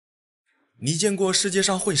你见过世界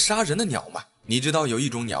上会杀人的鸟吗？你知道有一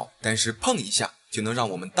种鸟，但是碰一下就能让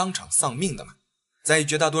我们当场丧命的吗？在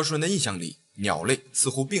绝大多数人的印象里，鸟类似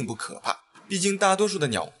乎并不可怕，毕竟大多数的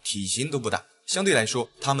鸟体型都不大，相对来说，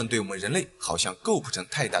它们对我们人类好像构不成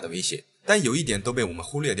太大的威胁。但有一点都被我们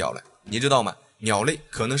忽略掉了，你知道吗？鸟类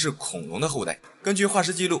可能是恐龙的后代。根据化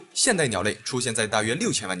石记录，现代鸟类出现在大约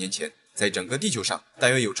6000万年前，在整个地球上大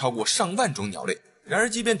约有超过上万种鸟类。然而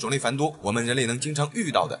即便种类繁多，我们人类能经常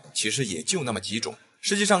遇到的其实也就那么几种。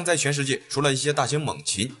实际上在全世界，除了一些大型猛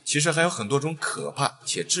禽，其实还有很多种可怕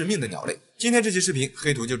且致命的鸟类。今天这期视频，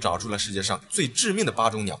黑土就找出了世界上最致命的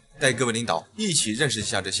8种鸟，带各位领导一起认识一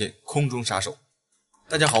下这些空中杀手。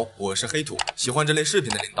大家好，我是黑土，喜欢这类视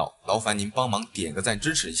频的领导，劳烦您帮忙点个赞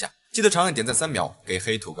支持一下，记得长按点赞3秒，给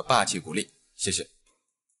黑土个霸气鼓励，谢谢。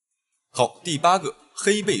好，第8个，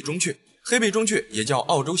黑背中雀。黑背中雀也叫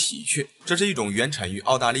澳洲喜鹊，这是一种原产于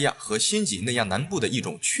澳大利亚和新几内亚南部的一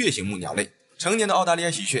种雀形目鸟类。成年的澳大利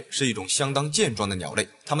亚喜鹊是一种相当健壮的鸟类，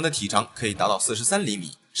它们的体长可以达到43厘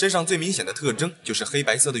米，身上最明显的特征就是黑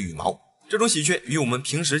白色的羽毛。这种喜鹊与我们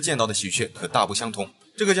平时见到的喜鹊可大不相同，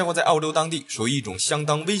这个家伙在澳洲当地属于一种相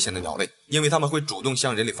当危险的鸟类，因为它们会主动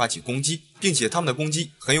向人类发起攻击，并且它们的攻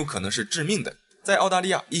击很有可能是致命的。在澳大利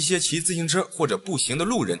亚，一些骑自行车或者步行的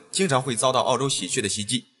路人经常会遭到澳洲喜鹊的袭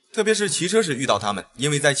击，特别是骑车时遇到它们，因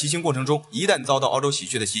为在骑行过程中，一旦遭到澳洲喜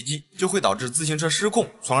鹊的袭击，就会导致自行车失控，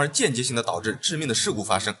从而间接性的导致致命的事故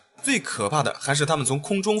发生。最可怕的还是它们从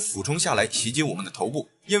空中俯冲下来袭击我们的头部，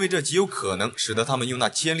因为这极有可能使得它们用那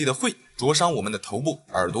尖利的喙灼伤我们的头部、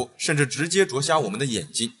耳朵，甚至直接灼瞎我们的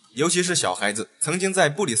眼睛。尤其是小孩子，曾经在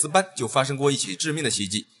布里斯班就发生过一起致命的袭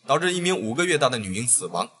击，导致一名5个月大的女婴死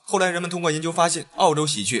亡。后来人们通过研究发现，澳洲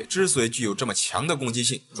喜鹊之所以具有这么强的攻击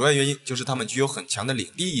性，主要原因就是它们具有很强的领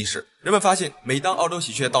地意识。人们发现，每当澳洲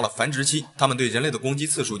喜鹊到了繁殖期，它们对人类的攻击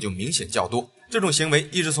次数就明显较多。这种行为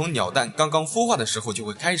一直从鸟蛋刚刚孵化的时候就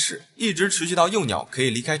会开始，一直持续到幼鸟可以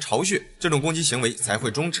离开巢穴，这种攻击行为才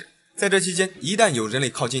会终止。在这期间，一旦有人类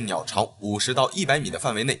靠近鸟巢50到100米的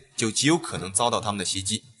范围内，就极有可能遭到它们的袭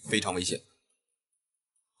击，非常危险。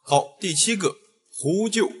好，第7个，狐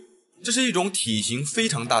鹫。这是一种体型非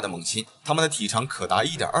常大的猛禽，它们的体长可达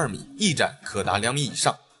 1.2 米，翼展可达2米以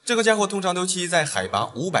上。这个家伙通常都栖息在海拔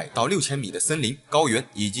500到6000米的森林、高原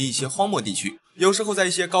以及一些荒漠地区，有时候在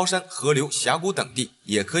一些高山、河流、峡谷等地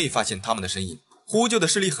也可以发现它们的身影。狐鹫的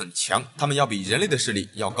视力很强，它们要比人类的视力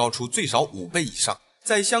要高出最少5倍以上。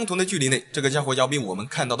在相同的距离内，这个家伙要比我们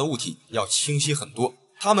看到的物体要清晰很多。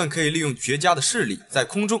它们可以利用绝佳的视力，在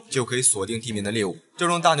空中就可以锁定地面的猎物。这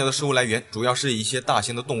种大鸟的食物来源主要是以一些大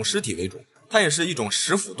型的动物尸体为主，它也是一种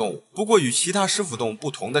食腐动物。不过与其他食腐动物不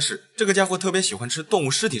同的是，这个家伙特别喜欢吃动物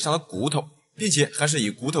尸体上的骨头，并且还是以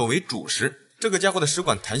骨头为主食。这个家伙的食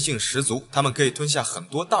管弹性十足，它们可以吞下很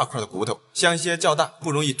多大块的骨头，像一些较大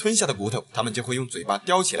不容易吞下的骨头，它们就会用嘴巴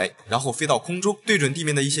叼起来，然后飞到空中，对准地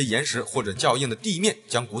面的一些岩石或者较硬的地面，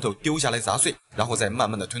将骨头丢下来砸碎，然后再慢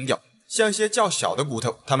慢的吞掉。像一些较小的骨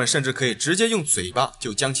头，它们甚至可以直接用嘴巴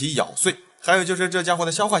就将其咬碎。还有就是这家伙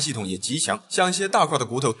的消化系统也极强，像一些大块的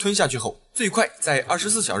骨头吞下去后，最快在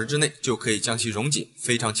24小时之内就可以将其溶解，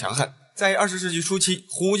非常强悍。在20世纪初期，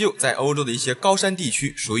狐鹫在欧洲的一些高山地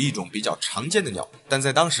区属于一种比较常见的鸟，但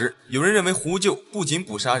在当时，有人认为狐鹫不仅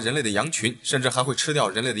捕杀人类的羊群，甚至还会吃掉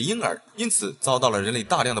人类的婴儿，因此遭到了人类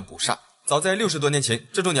大量的捕杀。早在60多年前，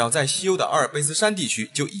这种鸟在西欧的阿尔卑斯山地区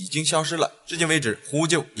就已经消失了，至今为止，狐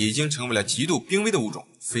鹫已经成为了极度濒危的物种，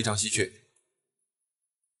非常稀缺。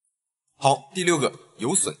好，第6个，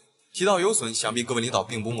游隼。提到游隼，想必各位领导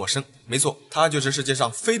并不陌生，没错，它就是世界上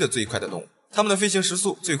飞得最快的动物。它们的飞行时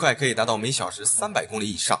速最快可以达到每小时300公里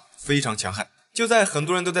以上，非常强悍。就在很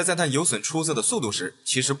多人都在赞叹游隼出色的速度时，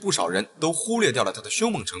其实不少人都忽略掉了它的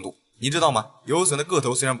凶猛程度。你知道吗？游隼的个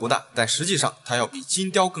头虽然不大，但实际上它要比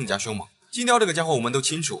金雕更加凶猛。金雕这个家伙我们都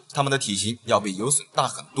清楚，它们的体型要比游隼大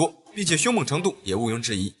很多，并且凶猛程度也毋庸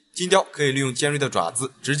置疑。金雕可以利用尖锐的爪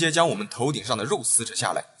子直接将我们头顶上的肉撕扯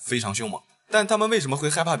下来，非常凶猛。但它们为什么会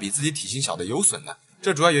害怕比自己体型小的游隼呢？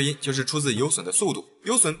这主要原因就是出自游隼的速度。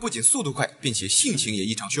游隼不仅速度快，并且性情也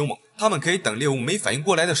异常凶猛。它们可以等猎物没反应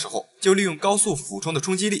过来的时候，就利用高速俯冲的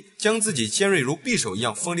冲击力，将自己尖锐如匕首一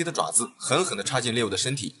样锋利的爪子狠狠地插进猎物的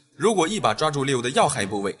身体。如果一把抓住猎物的要害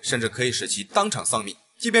部位，甚至可以使其当场丧命。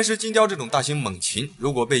即便是金雕这种大型猛禽，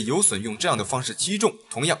如果被游隼用这样的方式击中，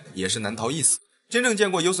同样也是难逃一死。真正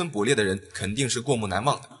见过游隼捕猎的人，肯定是过目难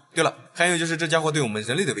忘的。对了，还有就是这家伙对我们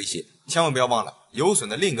人类的威胁，千万不要忘了，游隼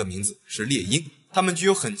的另一个名字是猎鹰。它们具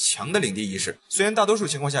有很强的领地意识，虽然大多数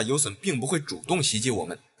情况下游隼并不会主动袭击我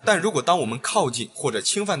们，但如果当我们靠近或者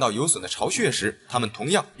侵犯到游隼的巢穴时，它们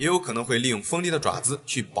同样也有可能会利用锋利的爪子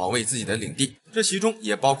去保卫自己的领地，这其中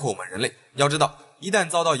也包括我们人类。要知道，一旦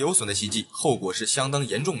遭到有损的袭击，后果是相当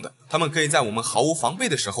严重的。它们可以在我们毫无防备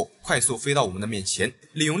的时候快速飞到我们的面前，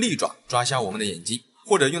利用利爪抓瞎我们的眼睛，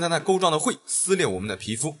或者用它那钩状的喙撕裂我们的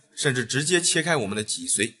皮肤，甚至直接切开我们的脊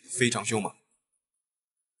髓，非常凶猛。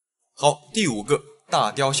好，第5个，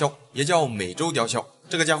大雕鸮，也叫美洲雕鸮。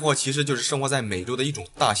这个家伙其实就是生活在美洲的一种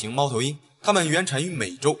大型猫头鹰，它们原产于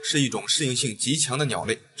美洲，是一种适应性极强的鸟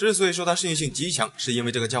类。之所以说它适应性极强，是因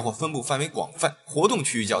为这个家伙分布范围广泛，活动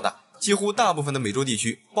区域较大，几乎大部分的美洲地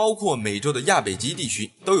区，包括美洲的亚北极地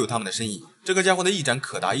区，都有它们的身影。这个家伙的翼展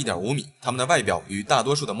可达 1.5 米，它们的外表与大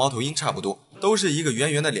多数的猫头鹰差不多，都是一个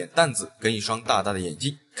圆圆的脸蛋子跟一双大大的眼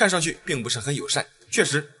睛，看上去并不是很友善。确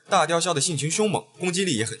实，大雕鸮的性情凶猛，攻击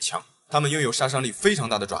力也很强。它们拥有杀伤力非常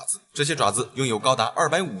大的爪子，这些爪子拥有高达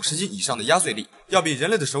250斤以上的压碎力，要比人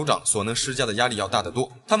类的手掌所能施加的压力要大得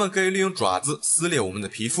多。它们可以利用爪子撕裂我们的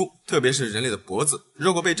皮肤，特别是人类的脖子，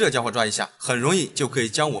如果被这家伙抓一下，很容易就可以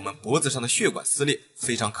将我们脖子上的血管撕裂，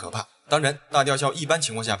非常可怕。当然，大雕鸮一般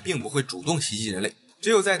情况下并不会主动袭击人类，只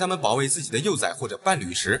有在它们保卫自己的幼崽或者伴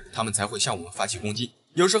侣时，它们才会向我们发起攻击。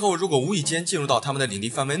有时候如果无意间进入到它们的领地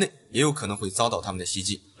范围内，也有可能会遭到它们的袭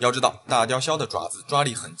击。要知道，大雕鸮的爪子抓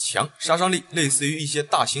力很强，杀伤力类似于一些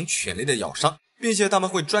大型犬类的咬伤，并且它们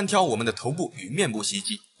会专挑我们的头部与面部袭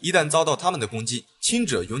击。一旦遭到它们的攻击，轻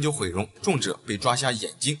者永久毁容，重者被抓瞎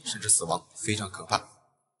眼睛甚至死亡，非常可怕。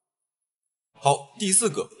好，第4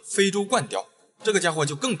个，非洲冠雕，这个家伙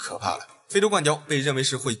就更可怕了。非洲冠雕被认为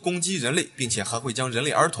是会攻击人类，并且还会将人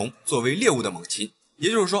类儿童作为猎物的猛禽。也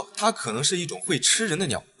就是说，它可能是一种会吃人的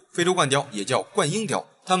鸟。非洲冠雕也叫冠鹰雕，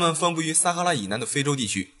它们分布于撒哈拉以南的非洲地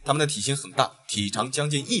区，它们的体型很大，体长将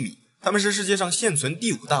近1米。它们是世界上现存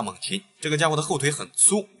第5大猛禽。这个家伙的后腿很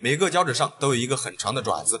粗，每个脚趾上都有一个很长的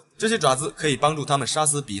爪子，这些爪子可以帮助它们杀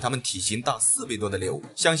死比它们体型大4倍多的猎物，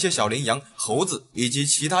像一些小羚羊、猴子以及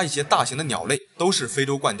其他一些大型的鸟类都是非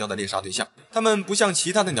洲冠雕的猎杀对象。它们不像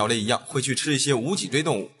其他的鸟类一样会去吃一些无脊椎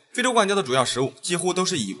动物，非洲冠雕的主要食物几乎都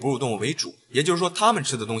是以哺乳动物为主，也就是说它们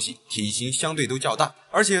吃的东西体型相对都较大，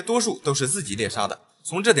而且多数都是自己猎杀的。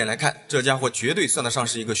从这点来看，这家伙绝对算得上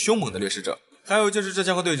是一个凶猛的掠食者。还有就是这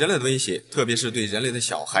家伙对人类的威胁，特别是对人类的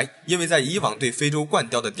小孩，因为在以往对非洲冠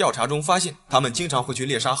雕的调查中发现，他们经常会去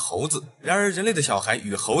猎杀猴子。然而人类的小孩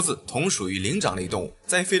与猴子同属于灵长类动物，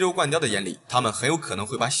在非洲冠雕的眼里，他们很有可能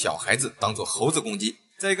会把小孩子当作猴子攻击。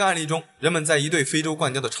在一个案例中，人们在一对非洲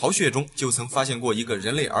冠雕的巢穴中就曾发现过一个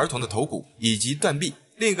人类儿童的头骨以及断臂。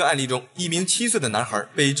另一个案例中，一名7岁的男孩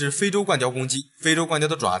被一只非洲冠雕攻击，非洲冠雕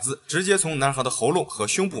的爪子直接从男孩的喉咙和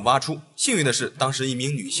胸部挖出。幸运的是，当时一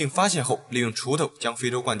名女性发现后，利用锄头将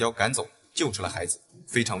非洲冠雕赶走，救出了孩子，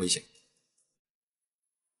非常危险。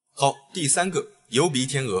好，第3个，疣鼻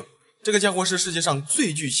天鹅。这个家伙是世界上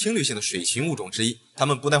最具侵略性的水禽物种之一，它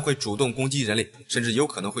们不但会主动攻击人类，甚至有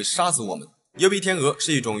可能会杀死我们。疣鼻天鹅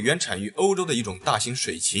是一种原产于欧洲的一种大型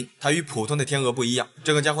水禽，它与普通的天鹅不一样，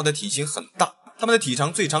这个家伙的体型很大，它们的体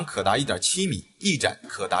长最长可达 1.7 米，翼展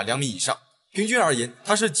可达2米以上。平均而言，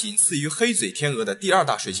它是仅次于黑嘴天鹅的第2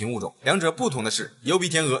大水禽物种。两者不同的是，疣鼻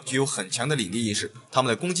天鹅具有很强的领地意识，它们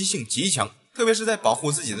的攻击性极强，特别是在保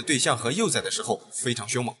护自己的对象和幼崽的时候非常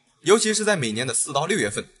凶猛，尤其是在每年的4到6月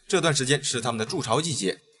份，这段时间是它们的筑巢季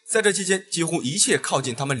节。在这期间，几乎一切靠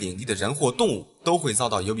近它们领地的人或动物都会遭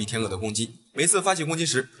到疣鼻天鹅的攻击。每次发起攻击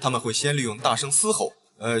时，它们会先利用大声嘶吼，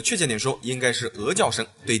确切点说应该是鹅叫声，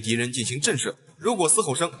对敌人进行震慑。如果嘶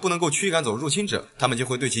吼声不能够驱赶走入侵者，他们就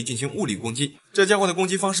会对其进行物理攻击。这家伙的攻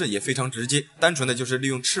击方式也非常直接，单纯的就是利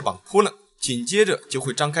用翅膀扑棱，紧接着就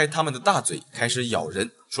会张开他们的大嘴开始咬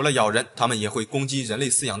人。除了咬人，他们也会攻击人类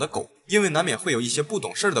饲养的狗，因为难免会有一些不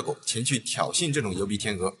懂事的狗前去挑衅这种疣鼻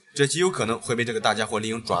天鹅，这极有可能会被这个大家伙利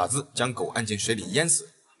用爪子将狗按进水里淹死。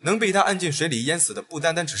能被它按进水里淹死的不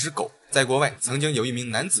单单只是狗，在国外曾经有一名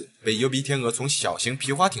男子被疣鼻天鹅从小型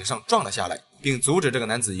皮划艇上撞了下来，并阻止这个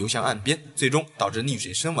男子游向岸边，最终导致溺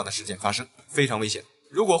水身亡的事件发生，非常危险。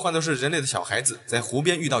如果换作是人类的小孩子在湖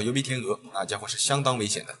边遇到疣鼻天鹅，那家伙是相当危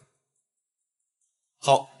险的。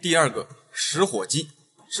好，第2个，食火鸡。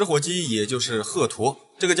食火鸡也就是鹤鸵，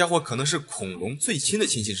这个家伙可能是恐龙最亲的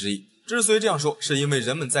亲戚之一。之所以这样说，是因为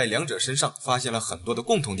人们在两者身上发现了很多的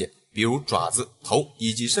共同点，比如爪子、头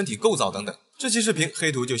以及身体构造等等。这期视频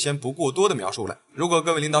黑土就先不过多的描述了，如果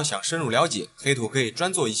各位领导想深入了解，黑土可以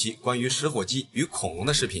专做一期关于食火鸡与恐龙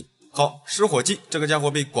的视频。好，食火鸡这个家伙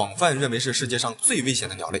被广泛认为是世界上最危险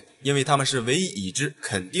的鸟类，因为它们是唯一已知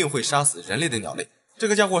肯定会杀死人类的鸟类。这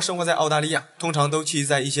个家伙生活在澳大利亚，通常都栖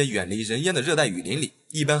在一些远离人烟的热带雨林里，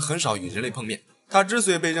一般很少与人类碰面。它之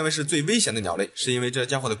所以被认为是最危险的鸟类，是因为这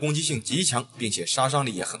家伙的攻击性极强，并且杀伤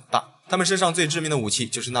力也很大。它们身上最致命的武器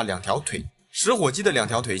就是那2条腿，食火鸡的2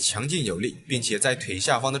条腿强劲有力，并且在腿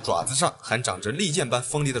下方的爪子上还长着利剑般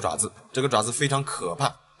锋利的爪子，这个爪子非常可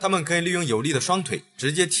怕。它们可以利用有力的双腿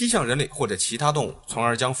直接踢向人类或者其他动物，从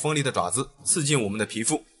而将锋利的爪子刺进我们的皮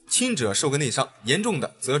肤。轻者受个内伤，严重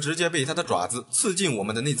的则直接被它的爪子刺进我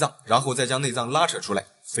们的内脏，然后再将内脏拉扯出来，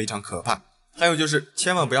非常可怕。还有就是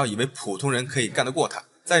千万不要以为普通人可以干得过它，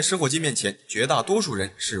在食火鸡面前，绝大多数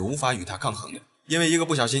人是无法与它抗衡的，因为一个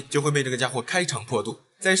不小心就会被这个家伙开肠破肚。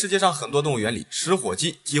在世界上很多动物园里，食火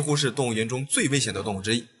鸡几乎是动物园中最危险的动物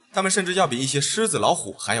之一，它们甚至要比一些狮子、老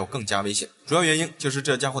虎还要更加危险。主要原因就是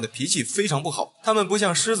这家伙的脾气非常不好，它们不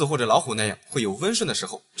像狮子或者老虎那样会有温顺的时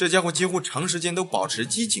候，这家伙几乎长时间都保持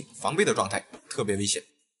机警防备的状态，特别危险。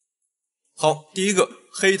好，第一个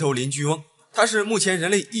黑头邻居翁，它是目前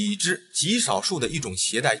人类已知极少数的一种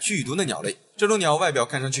携带剧毒的鸟类。这种鸟外表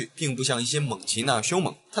看上去并不像一些猛禽那样凶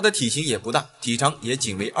猛，它的体型也不大，体长也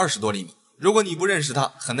仅为20多厘米。如果你不认识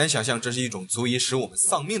它，很难想象这是一种足以使我们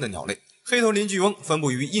丧命的鸟类。黑头邻居翁分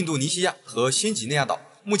布于印度尼西亚和新几内亚岛，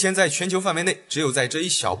目前在全球范围内只有在这一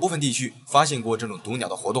小部分地区发现过这种毒鸟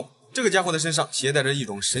的活动。这个家伙的身上携带着一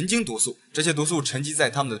种神经毒素，这些毒素沉积在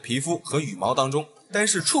它们的皮肤和羽毛当中，但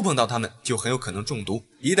是触碰到它们就很有可能中毒，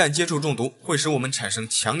一旦接触中毒会使我们产生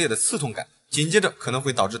强烈的刺痛感，紧接着可能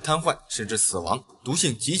会导致瘫痪甚至死亡，毒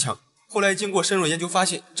性极强。后来经过深入研究发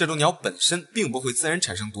现，这种鸟本身并不会自然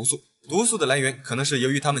产生毒素，毒素的来源可能是由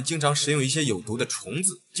于它们经常食用一些有毒的虫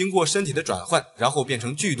子，经过身体的转换，然后变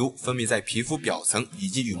成剧毒分泌在皮肤表层以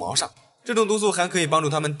及羽毛上。这种毒素还可以帮助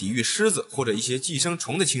它们抵御狮子或者一些寄生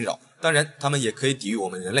虫的侵扰，当然它们也可以抵御我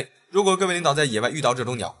们人类。如果各位领导在野外遇到这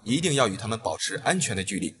种鸟，一定要与它们保持安全的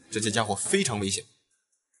距离，这些家伙非常危险。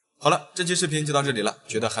好了，这期视频就到这里了，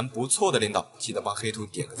觉得还不错的领导记得帮黑兔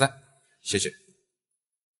点个赞，谢谢。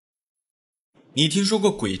你听说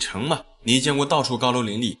过鬼城吗？你见过到处高楼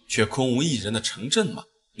林立却空无一人的城镇吗？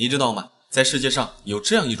你知道吗？在世界上有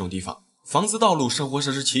这样一种地方，房子、道路、生活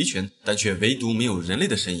设施齐全，但却唯独没有人类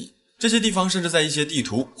的身影。这些地方甚至在一些地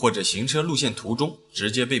图或者行车路线图中直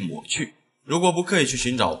接被抹去。如果不刻意去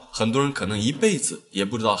寻找，很多人可能一辈子也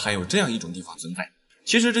不知道还有这样一种地方存在。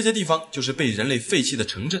其实这些地方就是被人类废弃的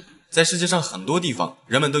城镇，在世界上很多地方，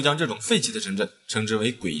人们都将这种废弃的城镇称之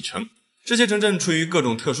为鬼城。这些城镇出于各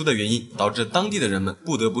种特殊的原因，导致当地的人们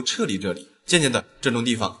不得不撤离这里。渐渐的，这种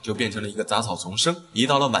地方就变成了一个杂草丛生，一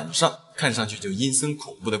到了晚上，看上去就阴森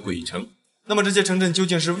恐怖的鬼城。那么这些城镇究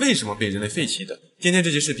竟是为什么被人类废弃的？今天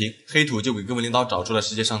这期视频，黑土就给各位领导找出了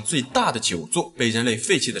世界上最大的9座被人类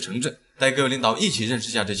废弃的城镇，带各位领导一起认识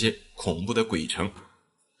一下这些恐怖的鬼城。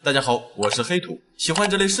大家好，我是黑土，喜欢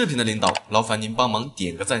这类视频的领导，劳烦您帮忙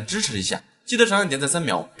点个赞支持一下，记得长按点赞3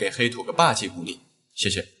秒，给黑土个霸气鼓励，谢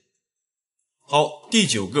谢。好，第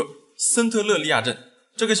9个，森特勒利亚镇。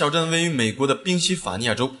这个小镇位于美国的宾夕法尼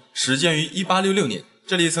亚州，始建于1866年。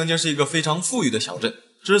这里曾经是一个非常富裕的小镇。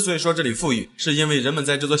之所以说这里富裕，是因为人们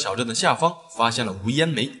在这座小镇的下方发现了无烟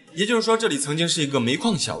煤，也就是说这里曾经是一个煤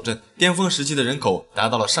矿小镇，巅峰时期的人口达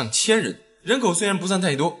到了上千人。人口虽然不算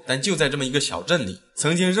太多，但就在这么一个小镇里，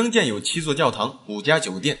曾经仍建有7座教堂、5家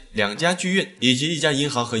酒店、2家剧院以及1家银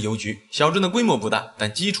行和邮局。小镇的规模不大，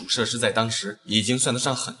但基础设施在当时已经算得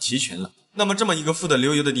上很齐全了。那么这么一个富得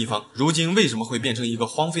流油的地方，如今为什么会变成一个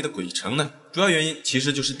荒废的鬼城呢？主要原因其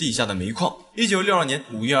实就是地下的煤矿。1962年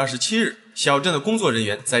5月27日，小镇的工作人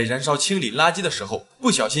员在燃烧清理垃圾的时候，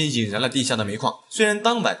不小心引燃了地下的煤矿。虽然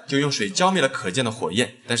当晚就用水浇灭了可见的火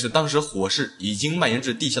焰，但是当时火势已经蔓延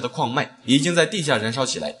至地下的矿脉，已经在地下燃烧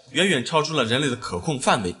起来，远远超出了人类的可控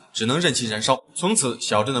范围，只能任其燃烧。从此，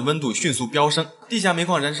小镇的温度迅速飙升，地下煤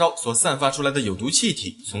矿燃烧所散发出来的有毒气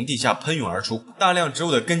体从地下喷涌而出，大量植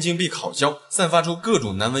物的根茎被烤焦，散发出各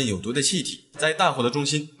种难闻有毒的气体。在大火的中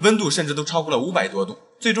心，温度甚至都超过了500多度，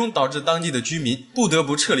最终导致当地的居民不得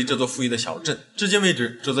不撤离这座富裕的小镇。至今为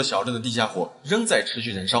止，这座小镇的地下火仍在持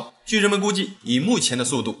续燃烧。据人们估计，以目前的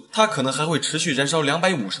速度，它可能还会持续燃烧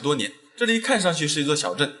250多年。这里看上去是一座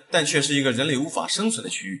小镇，但却是一个人类无法生存的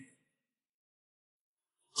区域。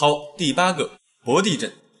好，第8个，博地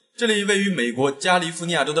镇。这里位于美国加利福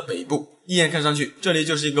尼亚州的北部，一眼看上去，这里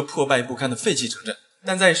就是一个破败不堪的废弃城镇。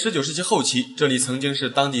但在19世纪后期，这里曾经是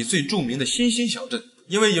当地最著名的新兴小镇，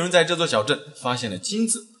因为有人在这座小镇发现了金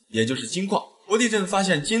子，也就是金矿。博地镇发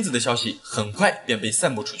现金子的消息很快便被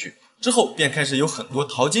散布出去，之后便开始有很多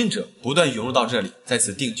淘金者不断涌入到这里，在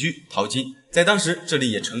此定居淘金。在当时，这里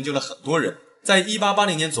也成就了很多人。在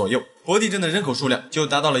1880年左右，博地镇的人口数量就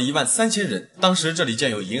达到了13000人。当时这里建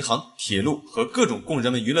有银行、铁路和各种供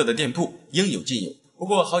人们娱乐的店铺，应有尽有。不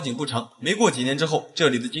过好景不长，没过几年之后，这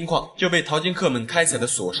里的金矿就被淘金客们开采的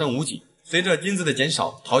所剩无几。随着金子的减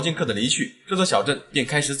少，淘金客的离去，这座小镇便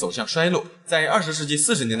开始走向衰落。在20世纪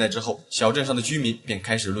40年代之后，小镇上的居民便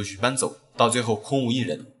开始陆续搬走，到最后空无一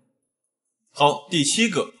人。好，第7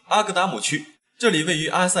个，阿格达姆区。这里位于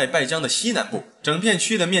阿塞拜疆的西南部，整片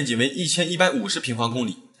区域的面积为1150平方公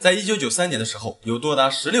里。在1993年的时候，有多达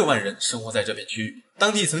16万人生活在这片区域。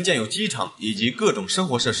当地曾建有机场以及各种生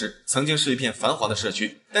活设施，曾经是一片繁华的社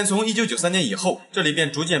区。但从1993年以后，这里便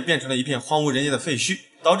逐渐变成了一片荒无人烟的废墟。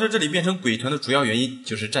导致这里变成鬼城的主要原因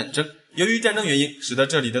就是战争。由于战争原因，使得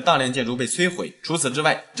这里的大量建筑被摧毁。除此之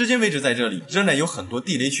外，至今为止在这里仍然有很多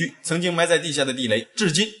地雷区，曾经埋在地下的地雷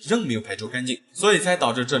至今仍没有排除干净，所以才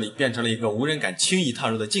导致这里变成了一个无人敢轻易踏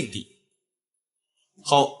入的境地。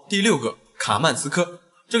好，第6个，卡曼斯科。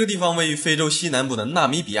这个地方位于非洲西南部的纳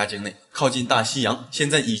米比亚境内，靠近大西洋，现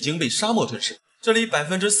在已经被沙漠吞噬。这里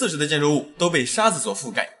40%的建筑物都被沙子所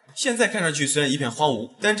覆盖。现在看上去虽然一片荒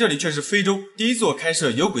芜，但这里却是非洲第一座开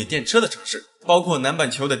设有轨电车的城市，包括南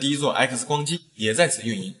半球的第一座 X 光机也在此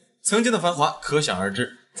运营。曾经的繁华可想而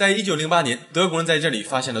知。在1908年，德国人在这里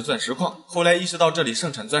发现了钻石矿，后来意识到这里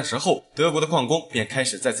盛产钻石后，德国的矿工便开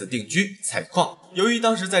始在此定居采矿。由于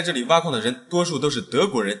当时在这里挖矿的人多数都是德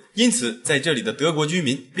国人，因此在这里的德国居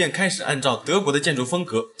民便开始按照德国的建筑风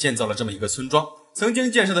格建造了这么一个村庄。曾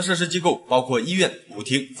经建设的设施机构包括医院、舞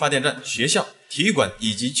厅、发电站、学校、体育馆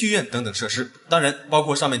以及剧院等等设施，当然包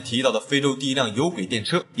括上面提到的非洲第一辆有轨电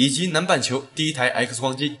车以及南半球第一台 X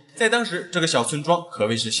光机。在当时，这个小村庄可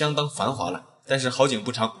谓是相当繁华了。但是好景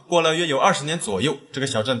不长，过了约有20年左右，这个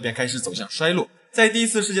小镇便开始走向衰落。在第一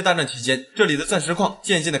次世界大战期间，这里的钻石矿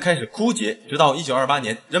渐渐的开始枯竭，直到1928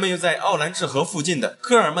年，人们又在奥兰治河附近的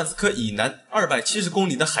科尔曼斯科以南270公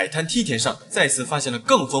里的海滩梯田上再次发现了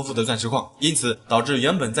更丰富的钻石矿，因此导致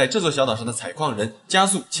原本在这座小岛上的采矿人加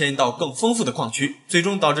速迁移到更丰富的矿区，最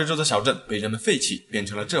终导致这座小镇被人们废弃，变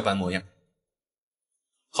成了这般模样。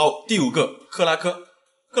好，第5个，克拉科。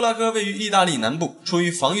克拉科位于意大利南部，出于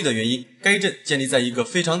防御的原因，该镇建立在一个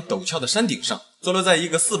非常陡峭的山顶上，坐落在一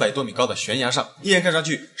个400多米高的悬崖上，一眼看上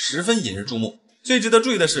去十分引人注目。最值得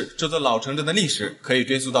注意的是，这座老城镇的历史可以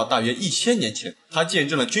追溯到大约1000年前，它见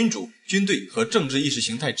证了君主、军队和政治意识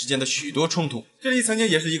形态之间的许多冲突。这里曾经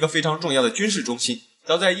也是一个非常重要的军事中心。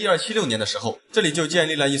早在1276年的时候，这里就建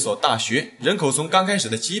立了一所大学，人口从刚开始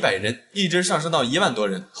的几百人一直上升到1万多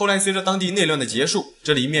人。后来随着当地内乱的结束，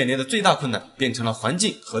这里面临的最大困难变成了环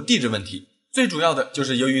境和地质问题。最主要的就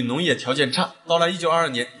是由于农业条件差，到了1922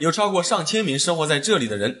年，有超过上千名生活在这里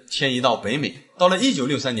的人迁移到北美。到了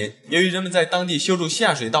1963年，由于人们在当地修筑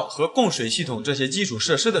下水道和供水系统这些基础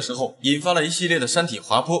设施的时候，引发了一系列的山体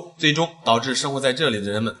滑坡，最终导致生活在这里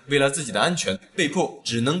的人们为了自己的安全，被迫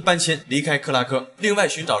只能搬迁离开克拉科，另外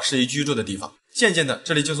寻找适宜居住的地方。渐渐的，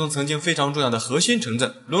这里就从曾经非常重要的核心城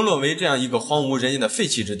镇沦落为这样一个荒无人烟的废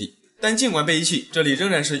弃之地。但尽管被遗弃，这里仍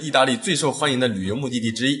然是意大利最受欢迎的旅游目的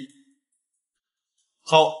地之一。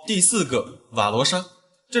好，第4个，瓦罗莎。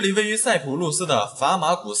这里位于塞浦路斯的法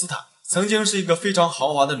马古斯塔，曾经是一个非常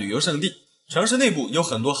豪华的旅游胜地。城市内部有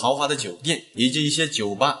很多豪华的酒店，以及一些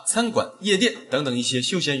酒吧、餐馆、夜店等等一些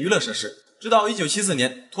休闲娱乐设施。直到1974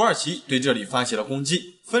年，土耳其对这里发起了攻击，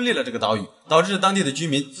分裂了这个岛屿，导致当地的居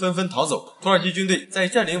民纷纷逃走。土耳其军队在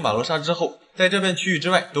占领瓦罗莎之后，在这片区域之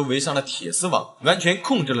外都围上了铁丝网，完全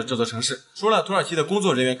控制了这座城市。除了土耳其的工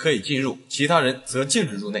作人员可以进入，其他人则禁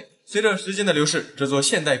止入内。随着时间的流逝，这座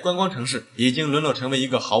现代观光城市已经沦落成为一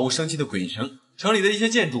个毫无生气的鬼城。城里的一些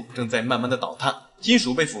建筑正在慢慢的倒塌，金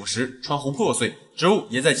属被腐蚀，窗户破碎，植物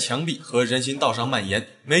也在墙壁和人行道上蔓延。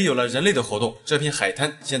没有了人类的活动，这片海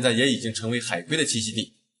滩现在也已经成为海龟的栖息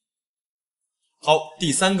地。好，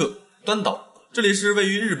第3个，端岛。这里是位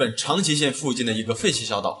于日本长崎县附近的一个废弃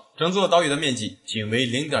小岛，整座岛屿的面积仅为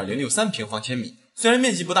 0.063 平方千米。虽然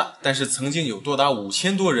面积不大，但是曾经有多达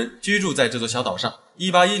5000多人居住在这座小岛上。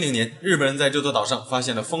1810年，日本人在这座岛上发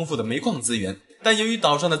现了丰富的煤矿资源，但由于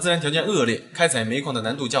岛上的自然条件恶劣，开采煤矿的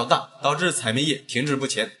难度较大，导致采煤业停滞不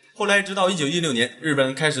前。后来直到1916年，日本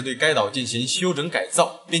人开始对该岛进行修整改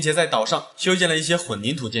造，并且在岛上修建了一些混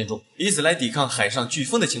凝土建筑，以此来抵抗海上飓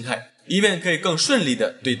风的侵害，以便可以更顺利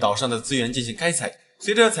地对岛上的资源进行开采。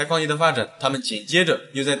随着采矿业的发展，他们紧接着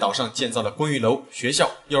又在岛上建造了公寓楼、学校、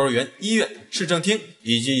幼儿园、医院、市政厅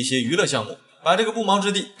以及一些娱乐项目，把这个不毛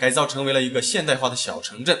之地改造成为了一个现代化的小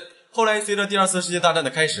城镇。后来随着第2次世界大战的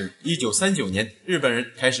开始，1939年，日本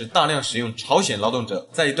人开始大量使用朝鲜劳动者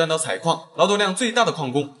在端岛采矿，劳动量最大的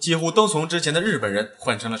矿工几乎都从之前的日本人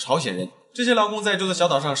换成了朝鲜人。这些劳工在这座小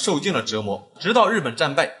岛上受尽了折磨，直到日本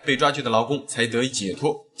战败，被抓去的劳工才得以解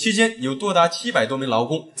脱。期间有多达700多名劳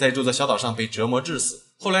工在这座小岛上被折磨致死。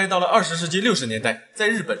后来到了20世纪60年代，在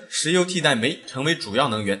日本，石油替代煤成为主要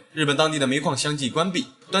能源，日本当地的煤矿相继关闭，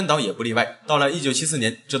端岛也不例外。到了1974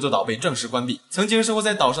年，这座岛被正式关闭，曾经生活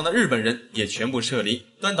在岛上的日本人也全部撤离，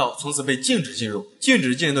端岛从此被禁止进入。禁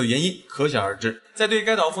止进入的原因可想而知。在对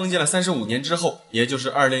该岛封禁了35年之后，也就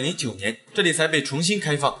是2009年，这里才被重新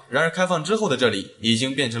开放。然而开放之后的这里已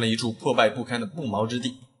经变成了一处破败不堪的不毛之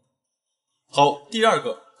地。好，第二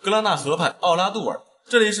个，格拉纳河畔奥拉杜尔。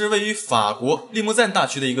这里是位于法国利穆赞大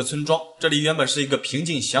区的一个村庄，这里原本是一个平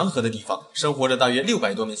静祥和的地方，生活着大约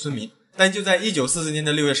600多名村民。但就在1944年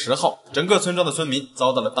的6月10号，整个村庄的村民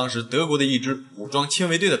遭到了当时德国的一支武装亲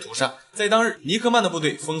卫队的屠杀。在当日，尼克曼的部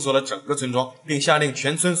队封锁了整个村庄，并下令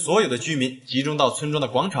全村所有的居民集中到村庄的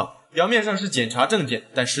广场，表面上是检查证件，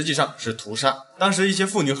但实际上是屠杀。当时一些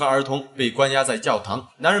妇女和儿童被关押在教堂，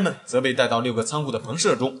男人们则被带到6个仓库的棚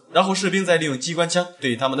舍中，然后士兵再利用机关枪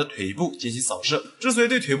对他们的腿部进行扫射。之所以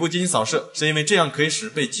对腿部进行扫射，是因为这样可以使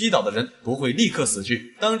被击倒的人不会立刻死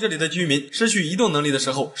去。当这里的居民失去移动能力的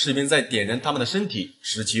时候，士兵再点燃他们的身体，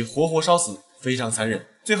使其活活烧死，非常残忍。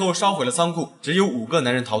最后烧毁了仓库，只有5个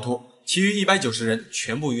男人逃脱，其余190人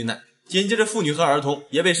全部遇难。紧接着妇女和儿童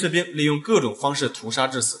也被士兵利用各种方式屠杀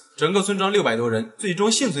致死，整个村庄600多人，最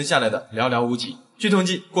终幸存下来的寥寥无几。据统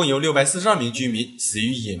计，共有642名居民死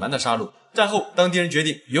于野蛮的杀戮。战后，当地人决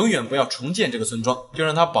定永远不要重建这个村庄，就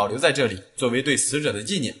让它保留在这里，作为对死者的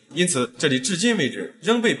纪念。因此，这里至今为止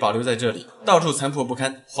仍被保留在这里，到处残破不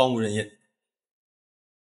堪，荒无人烟。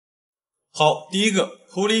好，第一个，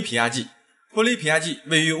普里皮亚季。普里皮亚季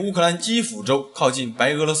位于乌克兰基辅州靠近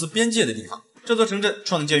白俄罗斯边界的地方。这座城镇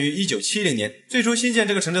创建于1970年，最初新建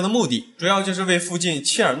这个城镇的目的，主要就是为附近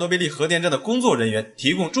切尔诺贝利核电站的工作人员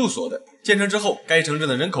提供住所的。建成之后，该城镇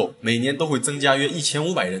的人口每年都会增加约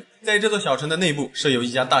1500人。在这座小城的内部设有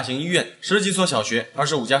一家大型医院、10几所小学、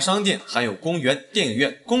25家商店，还有公园、电影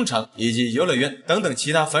院、工厂以及游乐园等等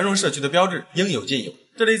其他繁荣社区的标志应有尽有。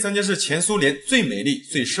这里曾经是前苏联最美丽、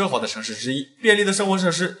最奢华的城市之一，便利的生活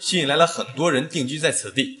设施吸引来了很多人定居在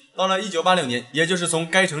此地。到了1986年，也就是从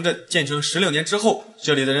该城镇建成16年之后，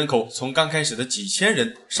这里的人口从刚开始的几千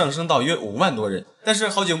人上升到约5万多人。但是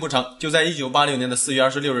好景不长，就在1986年的4月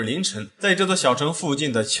26日凌晨，在这座小城附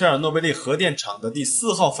近的切尔诺贝利核电厂的第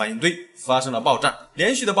4号反应堆发生了爆炸，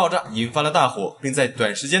连续的爆炸引发了大火，并在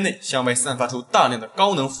短时间内向外散发出大量的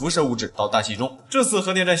高能辐射物质到大气中。这次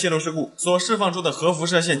核电站泄漏事故所释放出的核辐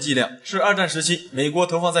射线剂量是2战时期美国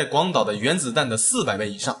投放在广岛的原子弹的400倍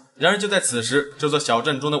以上。然而就在此时，这座小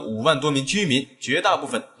镇中的5万多名居民绝大部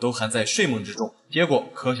分都还在睡梦之中，结果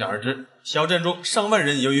可想而知。小镇中上万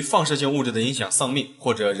人由于放射性物质的影响丧命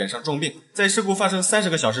或者染上重病。在事故发生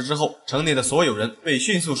30个小时之后，城内的所有人被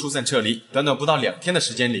迅速疏散撤离，短短不到2天的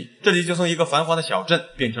时间里，这里就从一个繁华的小镇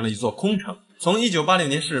变成了一座空城。从1980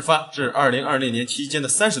年事发至2020年期间的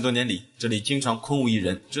30多年里，这里经常空无一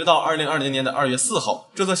人，直到2020年的2月4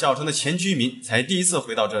号，这座小城的前居民才第一次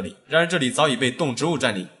回到这里。然而这里早已被动植物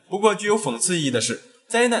占领。不过具有讽刺意义的是，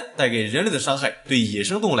灾难带给人类的伤害对野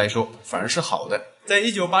生动物来说反而是好的。在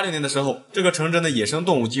1980年的时候，这个城镇的野生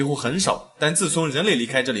动物几乎很少，但自从人类离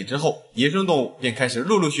开这里之后，野生动物便开始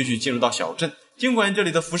陆陆续续进入到小镇。尽管这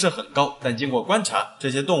里的辐射很高，但经过观察，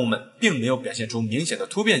这些动物们并没有表现出明显的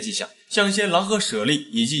突变迹象，像一些狼和猞猁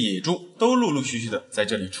以及野猪都陆陆续续的在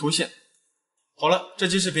这里出现。好了，这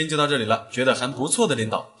期视频就到这里了，觉得还不错的领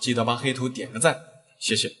导记得帮黑土点个赞，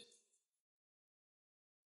谢谢。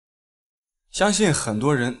相信很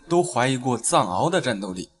多人都怀疑过藏獒的战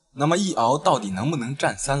斗力，那么一獒到底能不能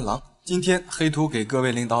战3狼？今天黑土给各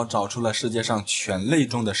位领导找出了世界上犬类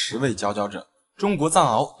中的10位佼佼者，中国藏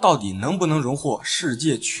獒到底能不能荣获世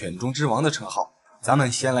界犬中之王的称号？咱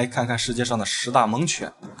们先来看看世界上的10大猛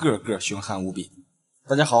犬，个个凶悍无比。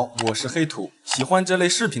大家好，我是黑土，喜欢这类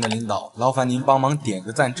视频的领导，劳烦您帮忙点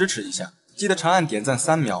个赞支持一下，记得长按点赞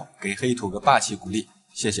3秒，给黑土个霸气鼓励，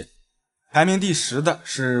谢谢。排名第10的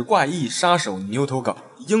是怪异杀手牛头狗，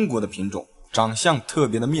英国的品种，长相特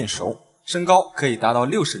别的面熟，身高可以达到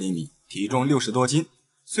60厘米，体重60多斤。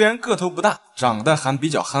虽然个头不大，长得还比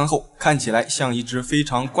较憨厚，看起来像一只非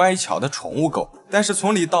常乖巧的宠物狗，但是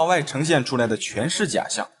从里到外呈现出来的全是假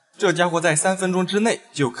象。这家伙在3分钟之内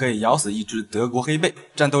就可以咬死一只德国黑背，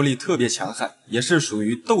战斗力特别强悍，也是属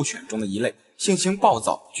于斗犬中的一类，性情暴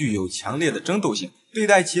躁，具有强烈的争斗性，对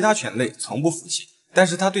待其他犬类从不服气。但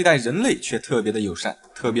是他对待人类却特别的友善，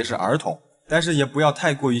特别是儿童。但是也不要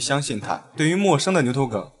太过于相信他，对于陌生的牛头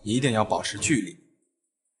梗一定要保持距离。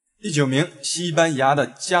第9名，西班牙的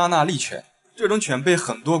加纳利犬。这种犬被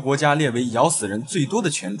很多国家列为咬死人最多的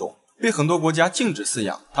犬种，被很多国家禁止饲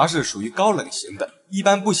养。它是属于高冷型的，一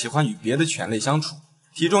般不喜欢与别的犬类相处。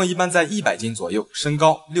体重一般在100斤左右，身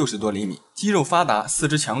高60多厘米，肌肉发达，四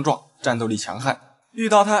肢强壮，战斗力强悍。遇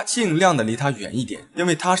到它尽量的离它远一点，因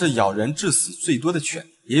为它是咬人致死最多的犬，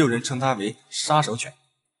也有人称它为杀手犬。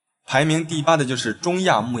排名第8的就是中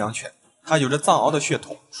亚牧羊犬，它有着藏獒的血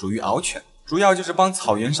统，属于獒犬，主要就是帮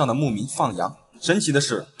草原上的牧民放羊。神奇的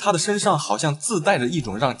是，它的身上好像自带着一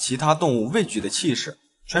种让其他动物畏惧的气势。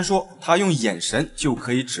传说它用眼神就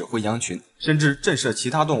可以指挥羊群，甚至震慑其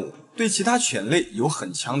他动物，对其他犬类有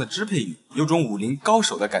很强的支配欲，有种武林高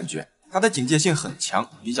手的感觉。它的警戒性很强，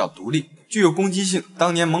比较独立，具有攻击性。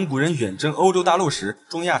当年蒙古人远征欧洲大陆时，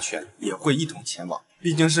中亚犬也会一同前往，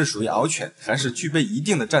毕竟是属于獒犬，还是具备一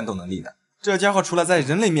定的战斗能力的。这家伙除了在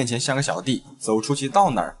人类面前像个小弟，走出去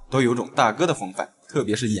到哪儿都有种大哥的风范，特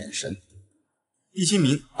别是眼神。第7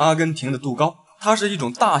名，阿根廷的杜高，它是一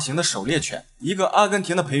种大型的狩猎犬。一个阿根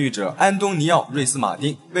廷的培育者安东尼奥·瑞斯马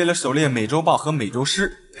丁为了狩猎美洲豹和美洲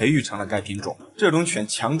狮，培育成了该品种。这种犬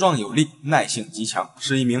强壮有力，耐性极强，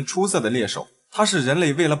是一名出色的猎手。它是人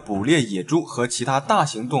类为了捕猎野猪和其他大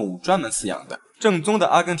型动物专门饲养的。正宗的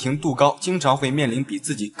阿根廷杜高经常会面临比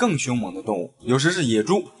自己更凶猛的动物，有时是野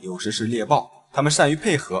猪，有时是猎豹。它们善于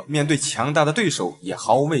配合，面对强大的对手也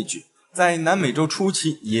毫无畏惧。在南美洲初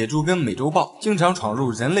期，野猪跟美洲豹经常闯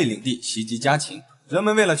入人类领地袭击家禽，人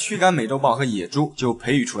们为了驱赶美洲豹和野猪，就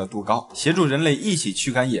培育出了杜高，协助人类一起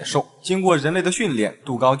驱赶野兽。经过人类的训练，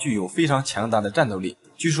杜高具有非常强大的战斗力，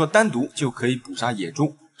据说单独就可以捕杀野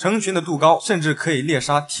猪。成群的杜高甚至可以猎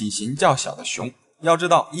杀体型较小的熊。要知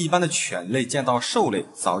道，一般的犬类见到兽类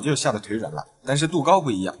早就吓得腿软了，但是杜高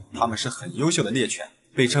不一样，它们是很优秀的猎犬，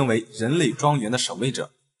被称为人类庄园的守卫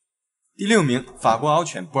者。第6名，法国獒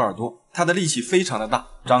犬波尔多，它的力气非常的大，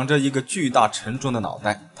长着一个巨大沉重的脑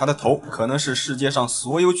袋，它的头可能是世界上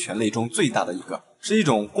所有犬类中最大的一个，是一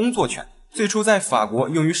种工作犬。最初在法国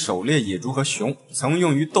用于狩猎野猪和熊，曾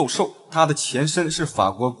用于斗兽。它的前身是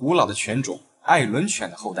法国古老的犬种艾伦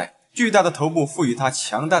犬的后代。巨大的头部赋予它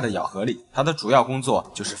强大的咬合力，它的主要工作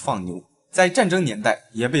就是放牛，在战争年代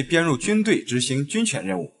也被编入军队执行军犬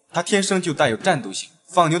任务。它天生就带有战斗性，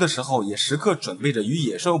放牛的时候也时刻准备着与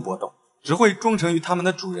野兽搏斗，只会忠诚于他们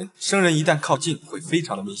的主人，生人一旦靠近会非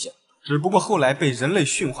常的危险。只不过后来被人类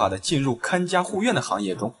驯化的进入看家护院的行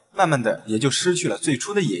业中，慢慢的也就失去了最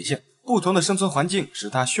初的野性。不同的生存环境使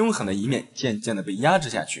它凶狠的一面渐渐的被压制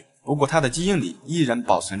下去，不过它的基因里依然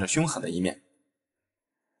保存着凶狠的一面。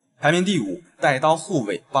排名第5，带刀护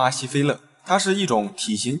卫巴西菲勒，它是一种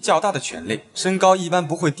体型较大的犬类，身高一般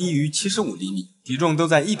不会低于75厘米，体重都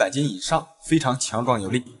在100斤以上，非常强壮有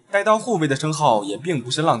力。带刀护卫的称号也并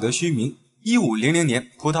不是浪得虚名。1500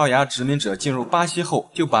年，葡萄牙殖民者进入巴西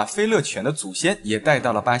后，就把菲勒犬的祖先也带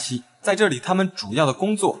到了巴西。在这里，他们主要的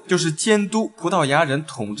工作就是监督葡萄牙人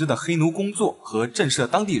统治的黑奴工作和震慑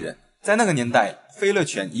当地人。在那个年代，菲勒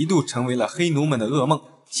犬一度成为了黑奴们的噩梦。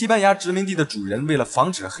西班牙殖民地的主人为了防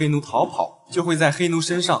止黑奴逃跑，就会在黑奴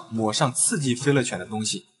身上抹上刺激菲勒犬的东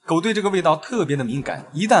西。狗对这个味道特别的敏感，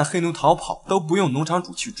一旦黑奴逃跑，都不用农场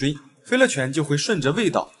主去追，菲勒犬就会顺着味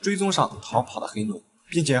道追踪上逃跑的黑奴，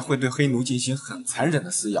并且会对黑奴进行很残忍的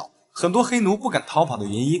撕咬。很多黑奴不敢逃跑的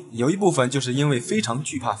原因，有一部分就是因为非常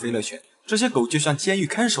惧怕菲勒犬。这些狗就像监狱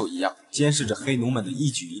看守一样，监视着黑奴们的一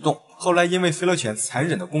举一动。后来因为菲勒犬残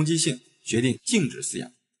忍的攻击性，决定禁止饲养。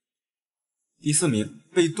第4名，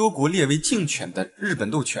被多国列为禁犬的日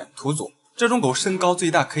本斗犬土佐。这种狗身高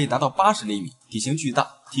最大可以达到80厘米，体型巨大，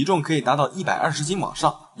体重可以达到120斤往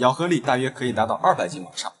上，咬合力大约可以达到200斤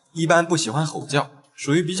往上。一般不喜欢吼叫，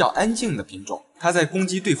属于比较安静的品种。它在攻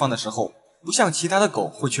击对方的时候，不像其他的狗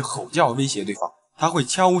会去吼叫威胁对方，它会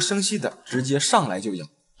悄无声息的直接上来就咬。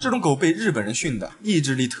这种狗被日本人训的，意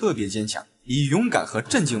志力特别坚强，以勇敢和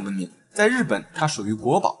镇静闻名。在日本，它属于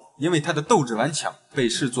国宝，因为它的斗志顽强，被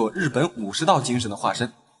视作日本武士道精神的化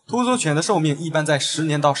身。土佐犬的寿命一般在10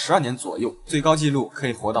年到12年左右，最高纪录可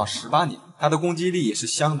以活到18年。它的攻击力也是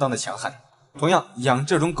相当的强悍。同样，养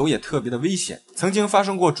这种狗也特别的危险，曾经发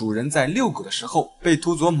生过主人在遛狗的时候被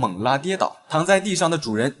土佐猛拉跌倒，躺在地上的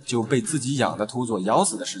主人就被自己养的土佐咬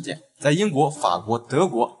死的事件。在英国、法国、德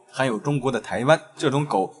国还有中国的台湾，这种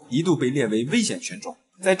狗一度被列为危险犬种，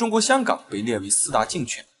在中国香港被列为4大禁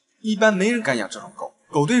犬。一般没人敢养这种狗，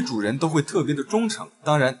狗对主人都会特别的忠诚，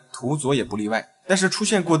当然土佐也不例外。但是出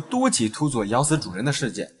现过多起土佐咬死主人的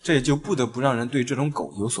事件，这也就不得不让人对这种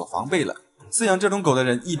狗有所防备了。饲养这种狗的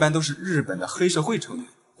人一般都是日本的黑社会成员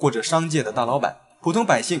或者商界的大老板，普通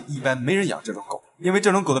百姓一般没人养这种狗，因为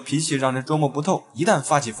这种狗的脾气让人捉摸不透，一旦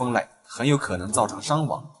发起疯来很有可能造成伤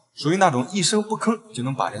亡，属于那种一声不吭就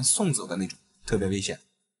能把人送走的那种，特别危险。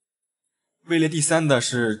位列第3的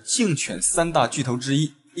是禁犬3大巨头之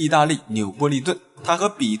一，意大利纽波利顿，它和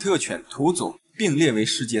比特犬土佐并列为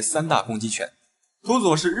世界3大攻击犬。土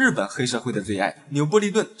佐是日本黑社会的最爱，纽波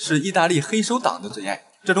利顿是意大利黑手党的最爱。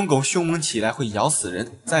这种狗凶猛起来会咬死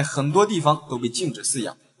人，在很多地方都被禁止饲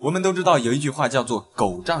养。我们都知道有一句话叫做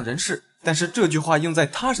狗仗人势，但是这句话用在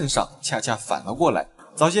它身上恰恰反了过来。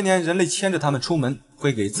早些年人类牵着它们出门，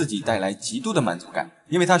会给自己带来极度的满足感，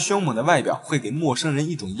因为它凶猛的外表会给陌生人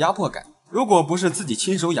一种压迫感。如果不是自己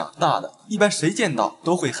亲手养大的，一般谁见到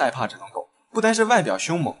都会害怕这种狗。不单是外表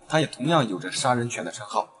凶猛，它也同样有着杀人犬的称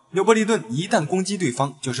号。纽波利顿一旦攻击对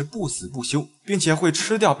方就是不死不休，并且会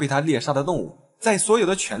吃掉被它猎杀的动物，在所有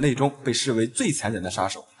的犬类中被视为最残忍的杀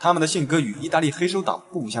手。他们的性格与意大利黑手党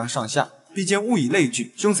不相上下，毕竟物以类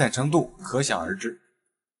聚，凶残程度可想而知。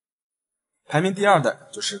排名第2的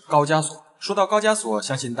就是高加索。说到高加索，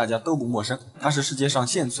相信大家都不陌生，它是世界上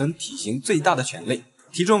现存体型最大的犬类，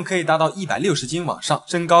体重可以达到160斤往上，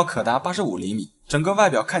身高可达85厘米，整个外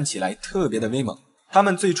表看起来特别的威猛。它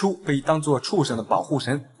们最初被当作畜生的保护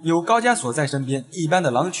神，有高加索在身边，一般的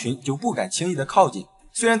狼群就不敢轻易的靠近。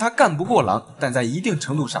虽然它干不过狼，但在一定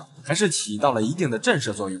程度上还是起到了一定的震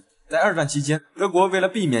慑作用。在二战期间，德国为了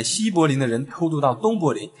避免西柏林的人偷渡到东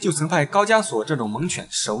柏林，就曾派高加索这种猛犬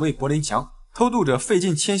守卫柏林墙。偷渡者费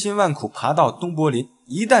尽千辛万苦爬到东柏林，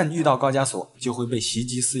一旦遇到高加索，就会被袭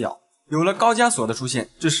击撕咬。有了高加索的出现，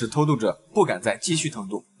致使偷渡者不敢再继续偷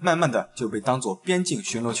渡，慢慢的就被当作边境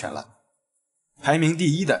巡逻犬了。排名第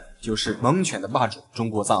1的就是猛犬的霸主中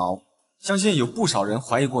国藏獒。相信有不少人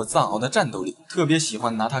怀疑过藏獒的战斗力，特别喜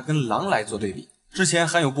欢拿它跟狼来做对比。之前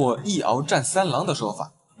还有过一獒战3狼的说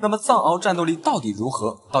法。那么藏獒战斗力到底如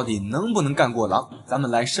何？到底能不能干过狼？咱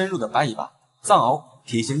们来深入的扒一扒。藏獒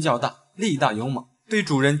体型较大，力大勇猛，对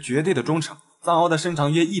主人绝对的忠诚。藏獒的身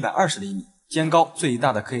长约120厘米，肩高最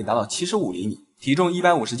大的可以达到75厘米，体重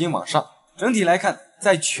150斤往上。整体来看，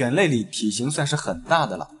在犬类里体型算是很大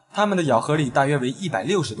的了。它们的咬合力大约为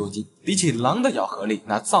160多斤，比起狼的咬合力，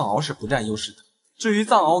那藏獒是不占优势的。至于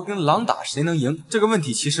藏獒跟狼打谁能赢，这个问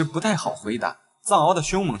题其实不太好回答。藏獒的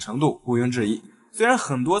凶猛程度毋庸置疑，虽然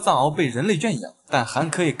很多藏獒被人类圈养，但还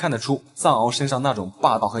可以看得出藏獒身上那种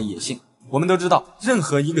霸道和野性。我们都知道，任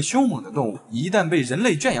何一个凶猛的动物一旦被人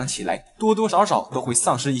类圈养起来，多多少少都会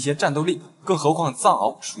丧失一些战斗力，更何况藏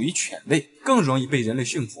獒属于犬类，更容易被人类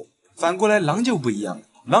驯服。反过来狼就不一样了，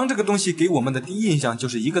狼这个东西给我们的第一印象就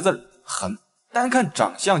是一个字儿，狠。单看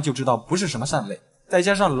长相就知道不是什么善类，再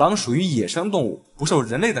加上狼属于野生动物，不受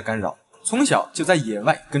人类的干扰，从小就在野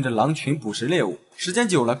外跟着狼群捕食猎物，时间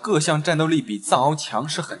久了各项战斗力比藏獒强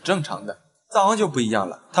是很正常的。藏獒就不一样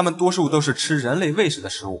了，它们多数都是吃人类喂食的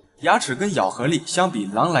食物，牙齿跟咬合力相比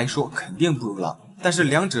狼来说肯定不如狼，但是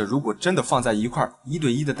两者如果真的放在一块1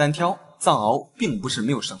对1的单挑，藏獒并不是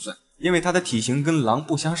没有胜算，因为它的体型跟狼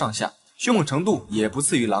不相上下，凶猛程度也不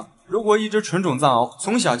次于狼。如果一只纯种藏獒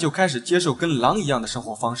从小就开始接受跟狼一样的生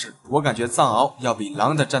活方式，我感觉藏獒要比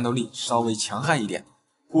狼的战斗力稍微强悍一点。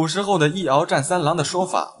古时候的一獒战3狼的说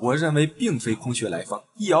法，我认为并非空穴来风，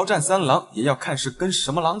一獒战3狼也要看是跟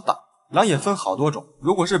什么狼打。狼也分好多种，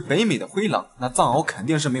如果是北美的灰狼，那藏獒肯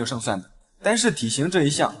定是没有胜算的。单是体型这一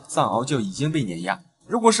项，藏獒就已经被碾压。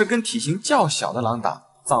如果是跟体型较小的狼打，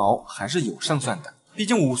藏獒还是有胜算的，毕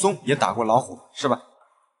竟武松也打过老虎，是吧？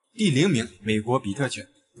第0名，美国比特犬。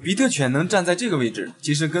比特犬能站在这个位置，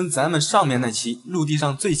其实跟咱们上面那期陆地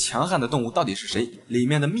上最强悍的动物到底是谁里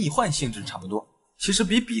面的蜜獾性质差不多。其实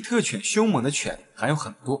比比特犬凶猛的犬还有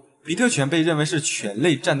很多。比特犬被认为是犬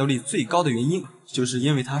类战斗力最高的原因，就是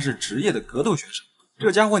因为它是职业的格斗选手。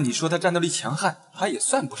这家伙你说它战斗力强悍，它也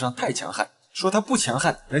算不上太强悍；说它不强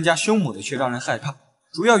悍，人家凶猛的却让人害怕。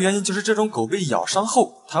主要原因就是这种狗被咬伤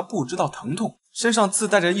后，它不知道疼痛，身上自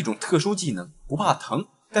带着一种特殊技能，不怕疼，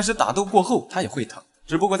但是打斗过后它也会疼，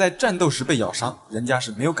只不过在战斗时被咬伤，人家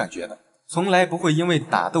是没有感觉的，从来不会因为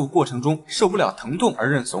打斗过程中受不了疼痛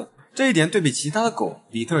而认怂。这一点对比其他的狗，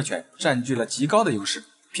比特犬占据了极高的优势，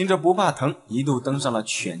凭着不怕疼一度登上了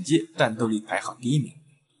犬界战斗力排行第1名。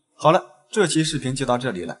好了，这期视频就到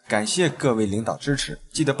这里了，感谢各位领导支持，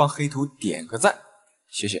记得帮黑土点个赞，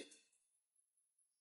谢谢。